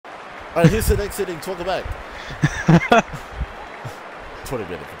Alright, here's the next inning. Talk back.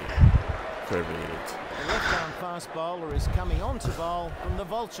 20-minute video. 3 minutes. The left-arm fast bowler is coming on to bowl from the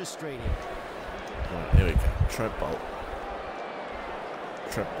Vulture Street end. Right, here we go. Trent Bolt.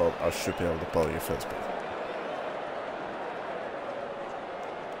 Trent Bolt, I should be able to bowl your first ball.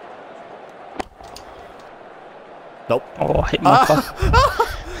 Nope. Oh, I hit my cuff.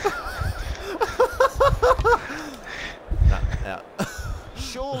 Nah, out.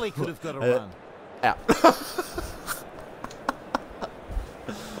 Surely could have got a run. Out.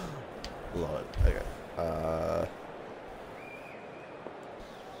 Lord, okay.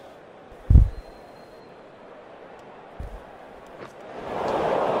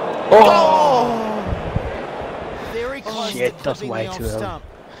 Oh! Very close Shit, to that's clipping way the off too early. stump.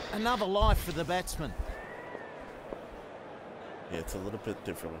 Another life for the batsman. Yeah, it's a little bit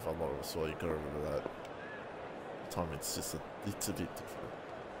different if I'm not a saw. You gotta remember that. Time it's just it's a bit different.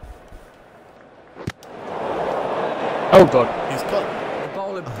 Oh god. He's got. The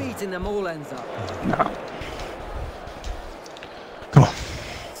bowler beating them all ends up. No. Come on.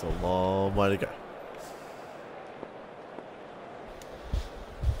 It's a long way to go.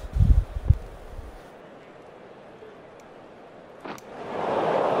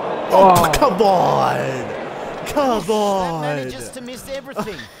 Oh, come on! Come That on! manages to miss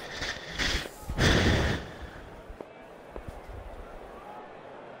everything.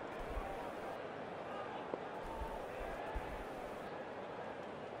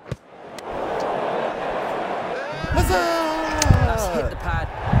 That's hit the pad.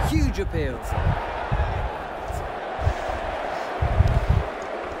 Huge appeal.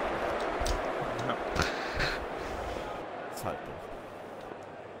 Type of.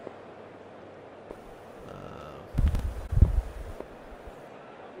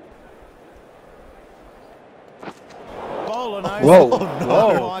 Bowler knows Whoa. it. Whoa.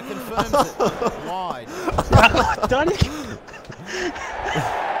 Umpire confirms it. Wide. Done it.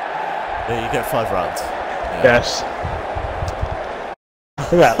 Yeah, you get 5 runs. Yeah. Yes.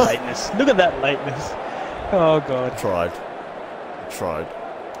 Look at that lateness. Look at that lateness. Oh god. Tried. Tried.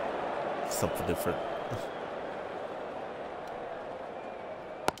 Something different.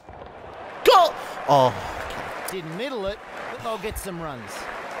 Go! Oh. Didn't middle it, but they'll get some runs.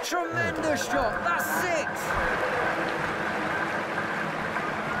 Tremendous shot. That's 6.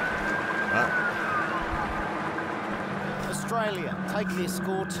 Right. Australia take their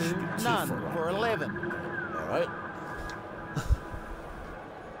score to none for 11. Alright.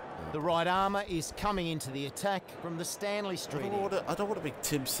 The right armour is coming into the attack from the Stanley Street end. I don't want to be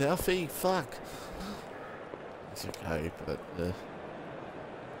Tim Southey. Fuck. It's okay, but.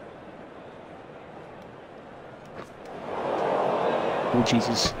 Oh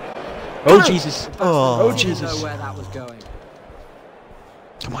Jesus. Oh Jesus. Oh. Oh Didn't know Jesus. where that was going.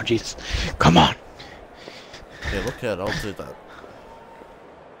 Come on Jesus. Come on. Yeah, look out. I'll do that.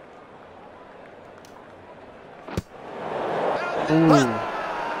 Ooh.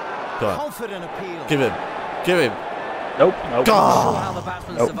 Go on. Confident appeal. Give him. Give him. Nope. Nope. Not God. sure how the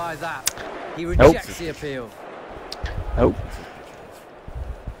batsman Nope. survived that. He rejects the appeal. Nope.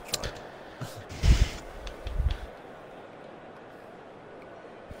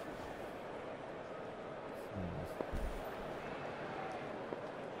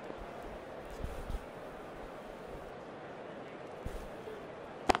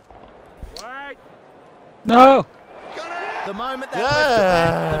 No. The moment that left the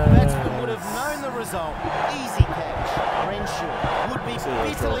bat, the batsman would have known the result. Easy catch. Renshaw would be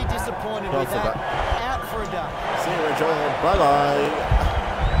bitterly disappointed with that. Out for a duck. See you, Rachel. Bye-bye.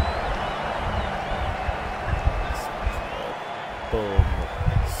 Boom.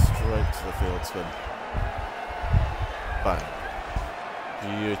 Straight to the field spin. Bang.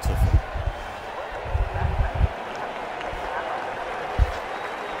 Beautiful.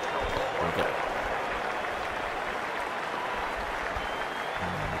 Okay.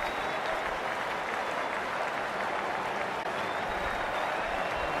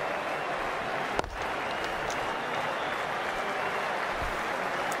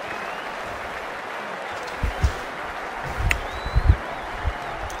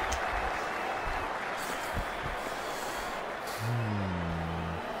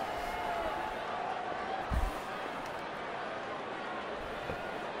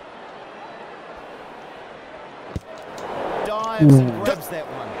 Dives and grabs that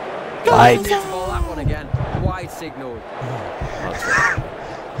one. Right. Needs to bowl that one again. Wide signal.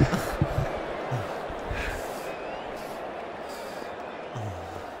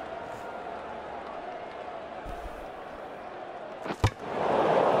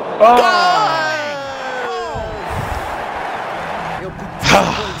 He'll be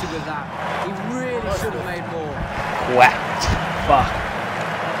disappointed with that. He really should have made more. Whacked. Fuck.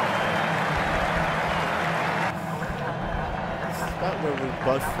 That where we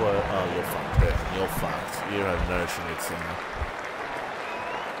both were, oh, you're fucked, yeah, you're fucked. You have no chance in there.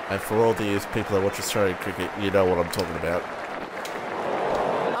 And for all these people that watch Australian cricket, you know what I'm talking about.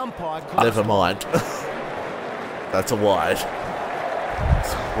 Never mind. That's a wide.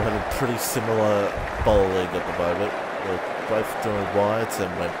 We're in a pretty similar bowl league at the moment. We're both doing wides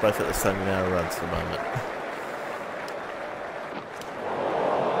and we're both at the same amount of runs at the moment.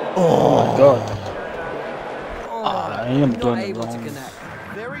 Oh my god. I am Not doing able to wrong. connect.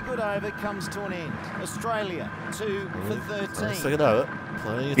 Very good over comes to an end. Australia 2 for 13. Second over,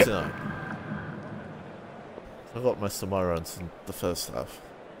 playing it tonight. I got most of my runs in the first half,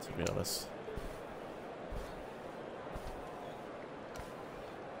 to be honest.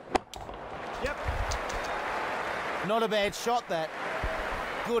 Yep. Not a bad shot, that.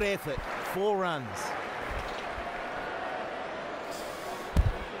 Good effort. 4 runs.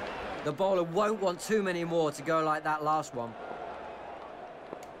 The bowler won't want too many more to go like that last one.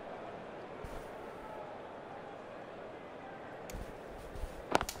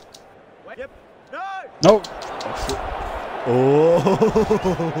 Yep. No! No. Oh!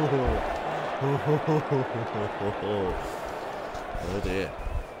 Oh dear.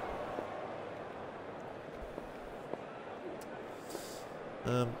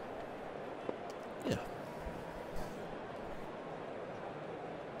 Yeah.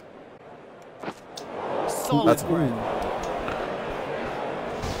 Solid That's grab.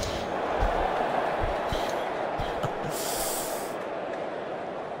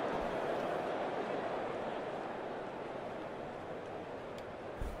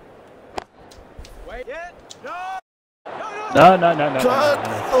 Wait, yeah, No. Cut!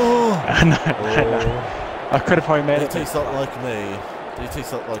 Oh! No. I could have probably made it. DT's not like me.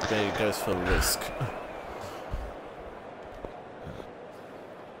 DT's not like me, it goes for risk.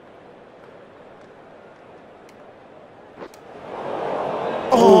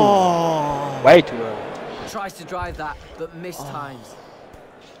 Oh! Way too early. Tries to drive that, but missed times.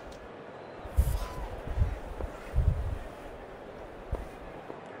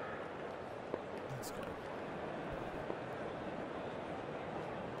 Let's go.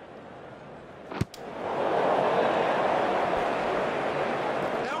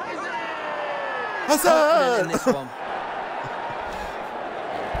 Confident in this one.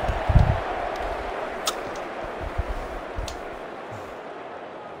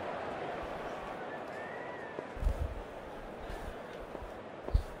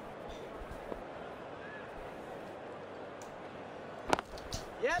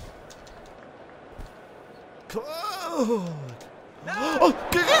 Yep. Come on! No. Oh,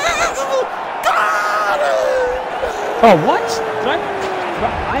 got it! Oh, what?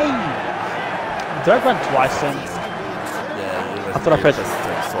 Did I run twice then? Yeah, I thought I pressed it.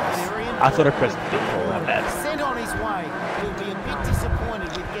 twice. I thought I pressed it. My bad. Sent on his way. He'll be a bit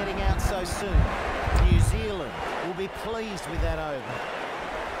disappointed with getting out so soon. New Zealand will be pleased with that over.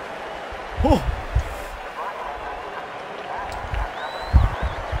 Oh.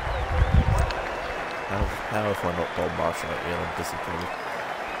 How have I not bombarded it yet? I'm disappointed.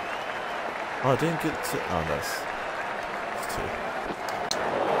 Oh, I didn't get to. Oh, nice. It's 2.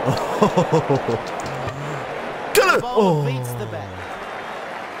 Get The it! bowler beats the bat.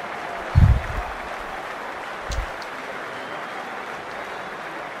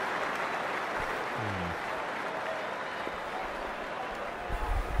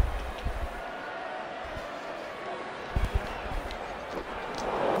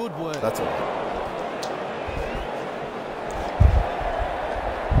 Good work. That's all.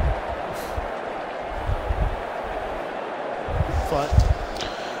 Fine.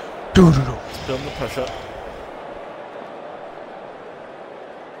 Building the pressure.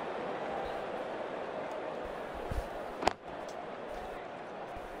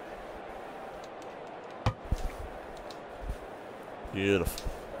 Beautiful.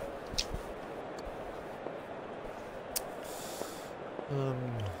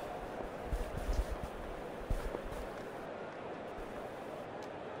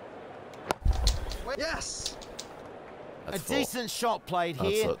 Yes. A That's decent shot played That's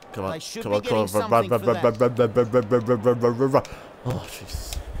here. it. Come on. They should Come be on, come getting on. something for that. Oh,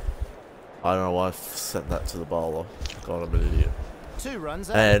 jeez. I don't know why I sent that to the bowler. God, I'm an idiot. 2 runs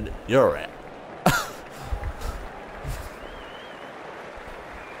out. And you're out.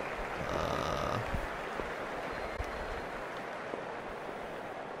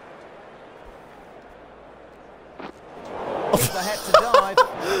 If they had to dive,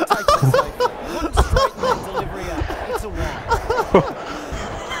 take it safely. Couldn't straighten that delivery up. It's a wide.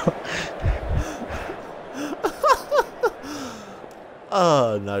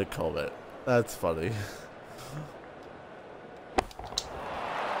 Oh, no comment. That's funny.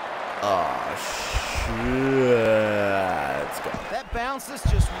 Oh, shit. It's gone. That bounces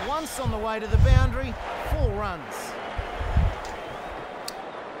just once on the way to the boundary. 4 runs.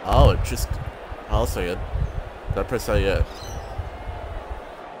 Oh, it just... I'll say it. Did I press A yet?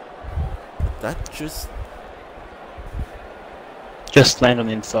 That just... Just land on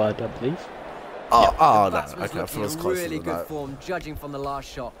the inside, I believe. Oh, oh The no. batsman's Okay, I thought it was looking in closer really than good that. form, judging from the last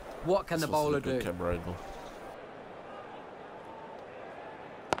shot. What can the This wasn't bowler a good do? camera angle.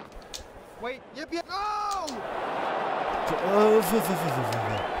 Wait, yep. Go!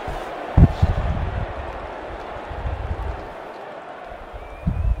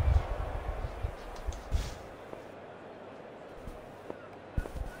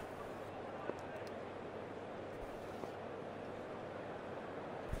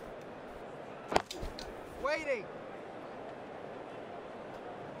 Waiting.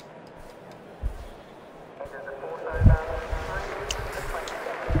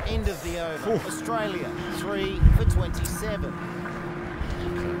 End of the over. Australia 3 for 27.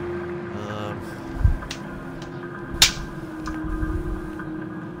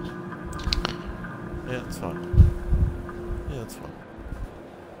 Yeah, it's fine. Yeah, it's fine.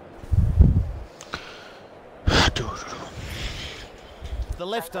 The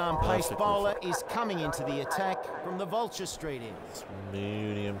left-arm pace bowler is coming into the attack from the Vulture Street end. It's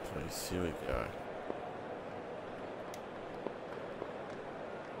medium pace. Here we go.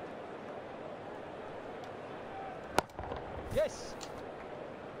 Yes.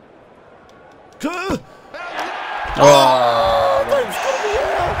 Oh, Oh,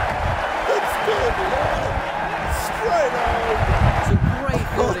 Some great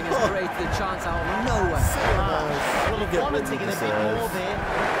fielding has created a chance out of nowhere. Well, if wanted to get a bit more there.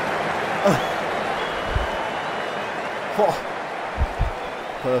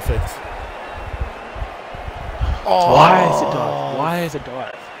 perfect. why is it dive? Why is it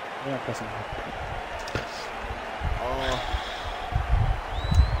dive? We're not pressing it.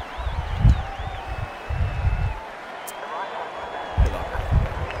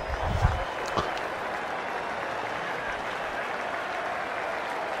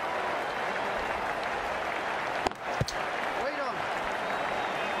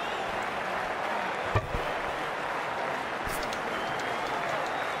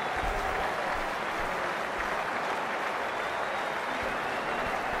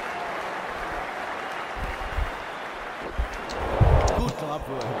 Good glove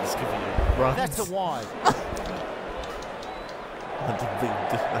work. Just giving you runs. That's a wide. I didn't think you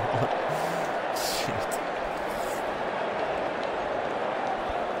did that one. Shit.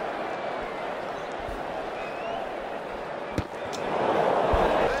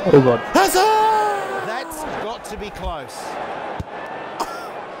 Oh god. That's got to be close.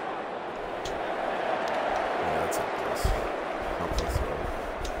 Yeah, that's it. Close. Not close at all.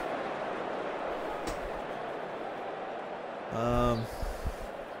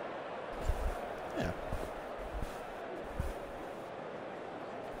 Yeah.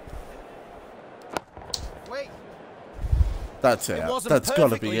 Wait. That's It out. wasn't That's got to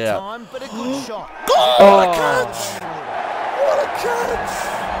perfectly be out. timed, but a good shot. What a catch! What a catch!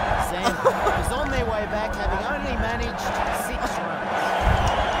 Sam is on their way back, having only managed 6 runs.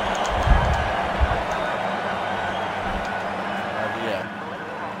 Yeah.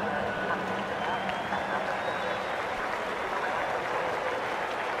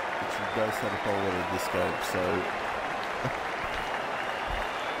 But you guys had a bowler in this game, so...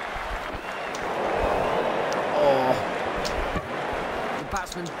 Oh. The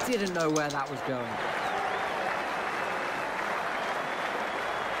batsman didn't know where that was going.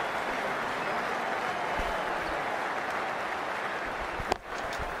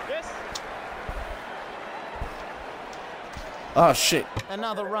 Oh, shit.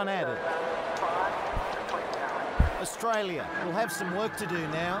 Another run added. Australia will have some work to do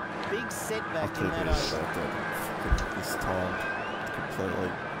now. Big I setback could in have that been over. about that fucking this time.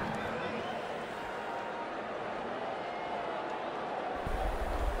 Completely.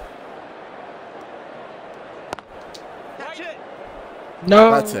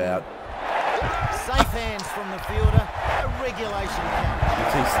 No. That's out. Safe hands from the fielder. A regulation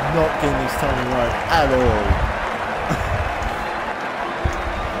catch. He's not getting his timing right at all.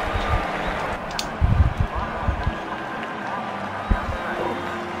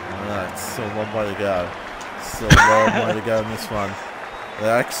 Alright, still a long way to go. Still a long way to go in this one.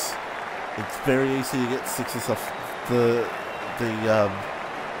 Relax. It's very easy to get sixes off the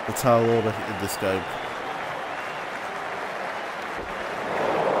tail order in this game.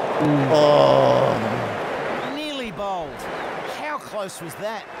 Oh. Nearly bowled. How close close was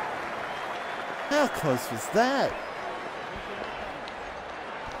that? How close was that?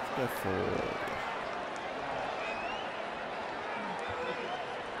 Let's go forward.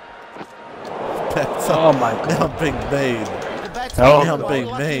 Oh my god. Now I'm being mean. The batsman I'm was being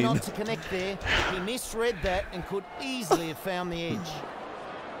lucky mean. not to connect there. He misread that and could easily have found the edge.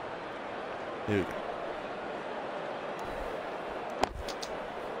 Here we go.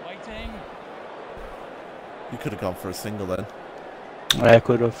 Waiting. You could have gone for a single then. I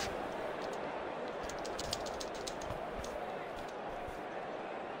could have.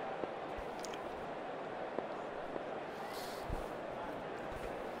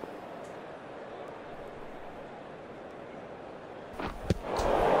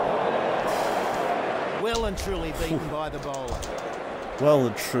 Well and truly beaten by the bowler. Well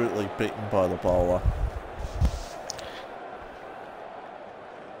and truly beaten by the bowler.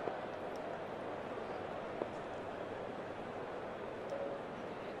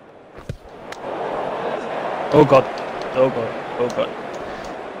 Oh god. Oh god. Oh god.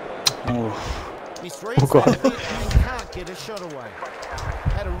 Oh. Misreads God. that a bit and can't get a shot away.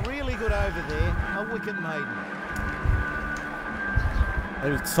 Had a really good over there, a wicket maiden.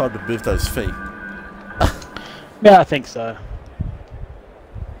 Maybe it's time to move those feet. Yeah, I think so.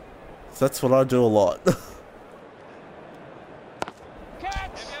 That's what I do a lot.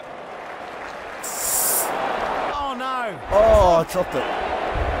 Oh no! Oh, I dropped it.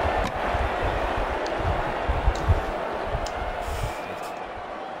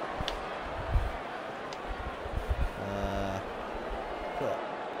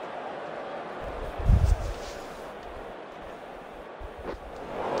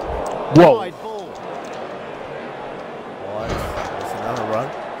 Whoa. Wide ball. Wide. There's another run.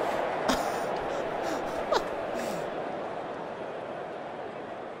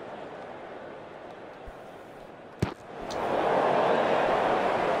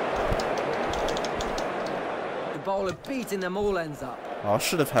 The bowler beating them all ends up. Oh, I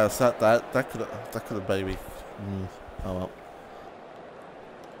should have housed that. That could have maybe. Oh well.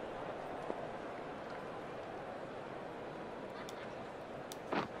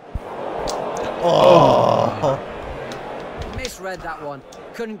 Oh! Misread that one.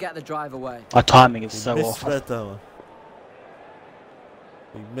 Couldn't get the drive away. My timing is so awful. Misread that one.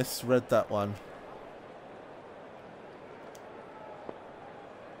 We misread that one.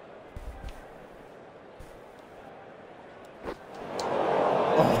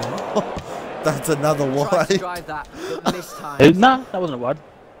 Oh, that's another Tried to wide. drive that, but missed time. No, that wasn't a wide.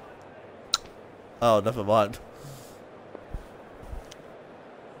 Oh, never mind.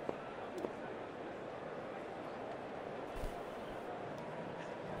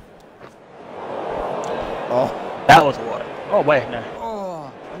 Oh, That was a wide. Oh wait, no. Oh,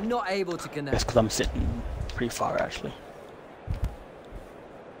 not able to That's connect. because I'm sitting pretty far actually.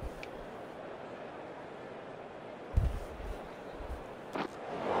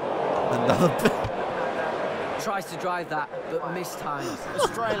 another bit. Tries to drive that, but missed times.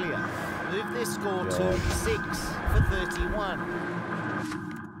 Australia move their score to 6 for 31.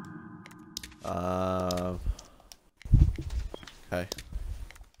 Okay.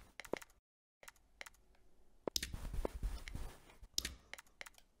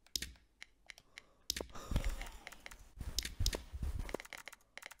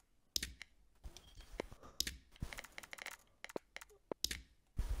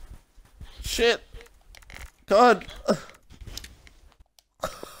 Shit! God!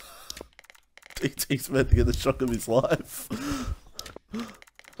 DT's meant to get the shock of his life.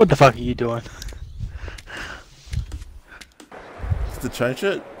 What the fuck are you doing? To change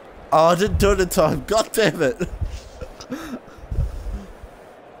it? Oh, I didn't do it in time. God damn it!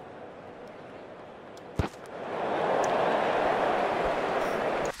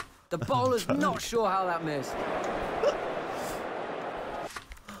 The bowler's not sure how that missed.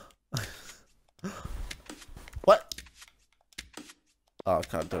 What? Oh, I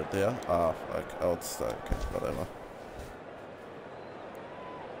can't do it there. Oh, okay. Oh, it's okay. Whatever.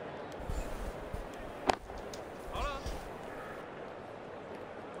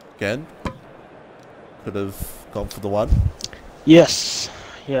 Again? Could have gone for the one. Yes.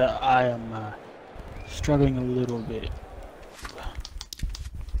 Yeah, I am struggling a little bit.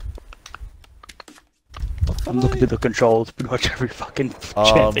 I'm looking at the controls pretty much every fucking Oh,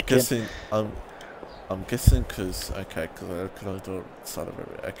 chance I'm I can. guessing. I'm guessing because okay, because I can only do it side of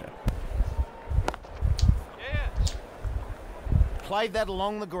every. Okay. Played that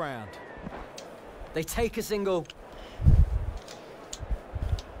along the ground. They take a single.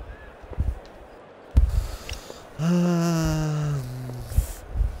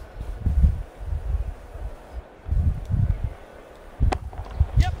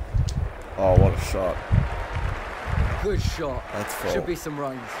 shot. Good shot. That's full. Should be some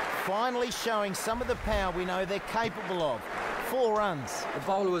runs. Finally showing some of the power we know they're capable of. 4 runs. The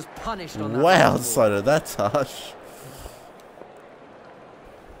bowler was punished on that. Wow, ball. Soda, that's harsh.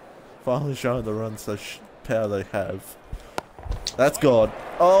 Finally showing the runs the power they have. That's gone.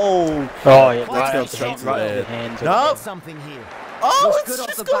 Oh, Oh, yeah, that's right got off the straight hand, to right the off the head. hands. No. Something here. Oh, Was it's good off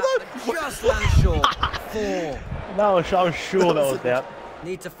just the gone bat, over. but just lands short. 4. No, I was sure that was out.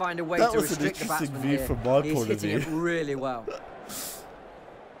 Need to find a way That to was an restrict the interesting batsman view here. from my He's point of hitting view. it really well.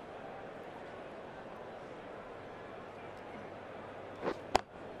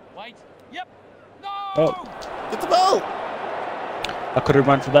 Wait. Yep. No. Oh, Get the ball. I could have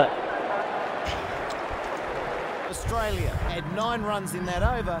run for that. Australia had 9 runs in that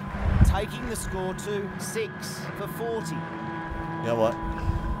over, taking the score to 6 for 40. You know what?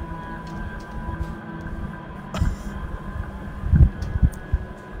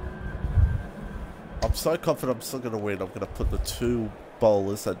 I'm so confident I'm still going to win. I'm going to put the 2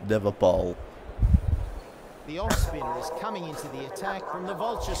 bowlers that never bowl. The off spinner is coming into the attack from the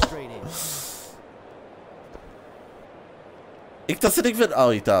Vulture Street end. It doesn't even...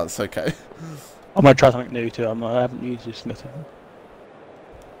 Oh, he does. Okay. I'm gonna try something new too. I haven't used this method.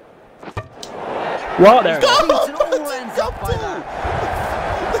 Right there. Beaten all ends up by that.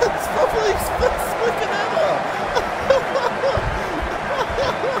 That's probably his best wicket ever.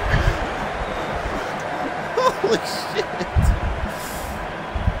 Holy shit.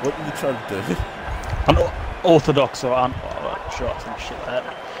 What are you trying to do? Unorthodox or shots and shit like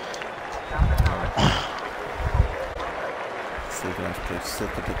that. So you're going to have to still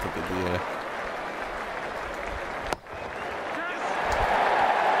put it up in the air.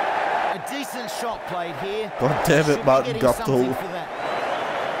 A decent shot played here. God damn Should it, be Martin getting something Guptill. for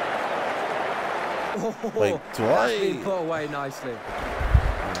that. Wait, do That's I? been put away nicely.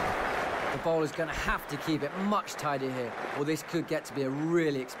 The bowler's going to have to keep it much tighter here, or this could get to be a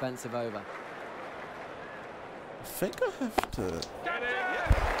really expensive over. I think I have to...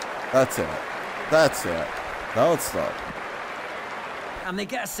 That's it. That's it. No, it's not. And they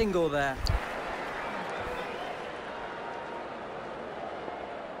get a single there.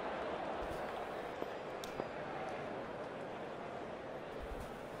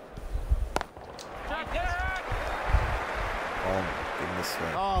 Oh my goodness,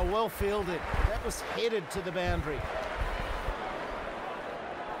 man. Oh, well fielded. That was headed to the boundary.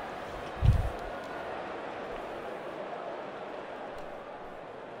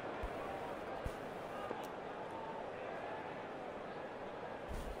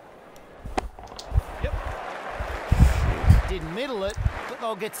 Didn't middle it, but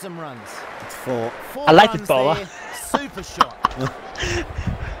they'll get some runs. It's 4. 4 I like runs it, bowler. there. Super shot.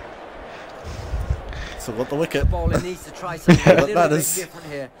 So got the wicket. The bowler needs to try something a That little bit matters. different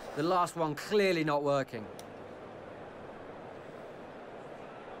here. The last one clearly not working.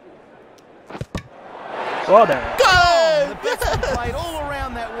 Well there. Oh, the batsman played all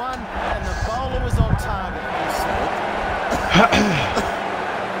around that one, and the bowler was on target.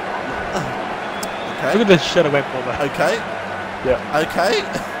 Okay. Look at this shit away ball there. Okay. Yeah. Okay.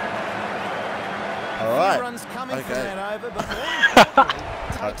 All right. Runs coming from Okay. that over, but more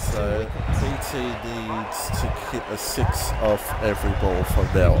Right, so BT needs to hit a 6 off every ball from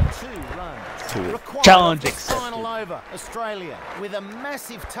now on. 2 runs. To it. Required Challenge for the accepted. final over. Australia with a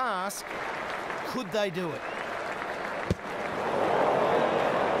massive task. Could they do it?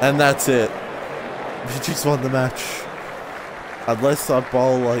 And that's it. We just won the match. Unless I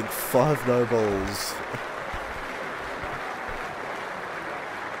bowl like 5 no balls.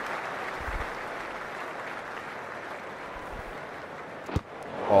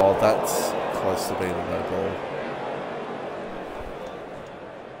 Oh, that's close to being a no ball.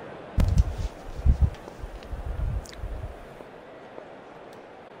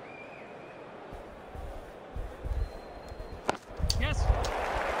 Yes.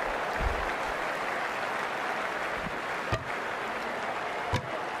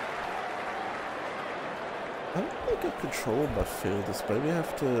 I don't think I control my fielders. Maybe I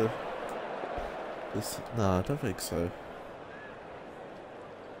have to... This... No, I don't think so.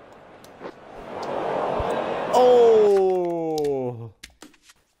 Oh!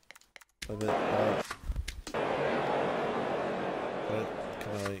 A bit, can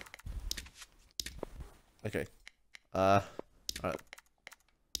I... Okay. Alright.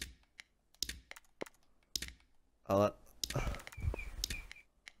 I'll let...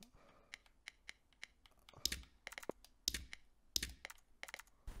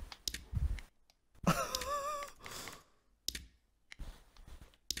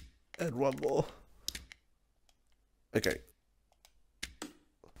 And one more. Okay.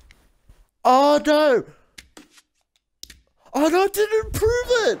 Oh no! Oh no, I didn't improve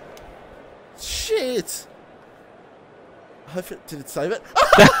it! Shit! I hope it didn't save it.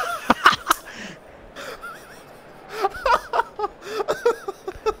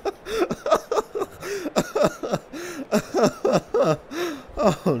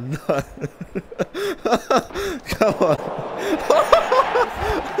 Oh no. Come on.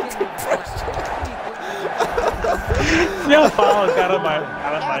 Yeah, I was out of my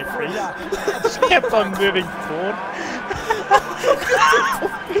feet. I just kept on moving forward.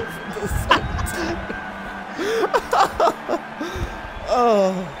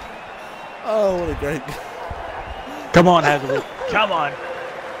 Oh, what a great. Come on, Hazelwood. Come on.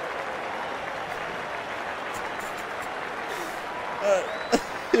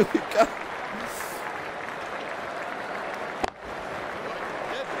 Here we go.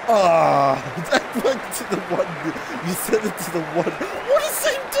 Ah, that went to the one. You sent it to the one. What is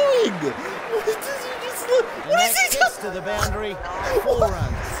he doing? What is he just? What is he gets to the boundary? 4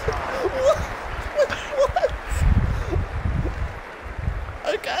 runs. What?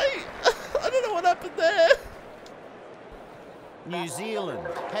 Okay. I don't know what happened there. New Zealand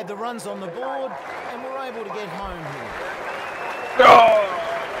had the runs on the board and were able to get home here.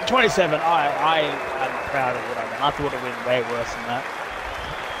 Oh, 27. I am proud of what I've done. I thought it went way worse than that.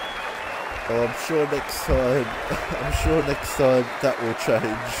 Oh, I'm sure next time that will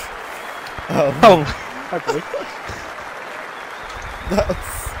change. Hopefully. That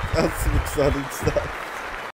was some exciting stuff.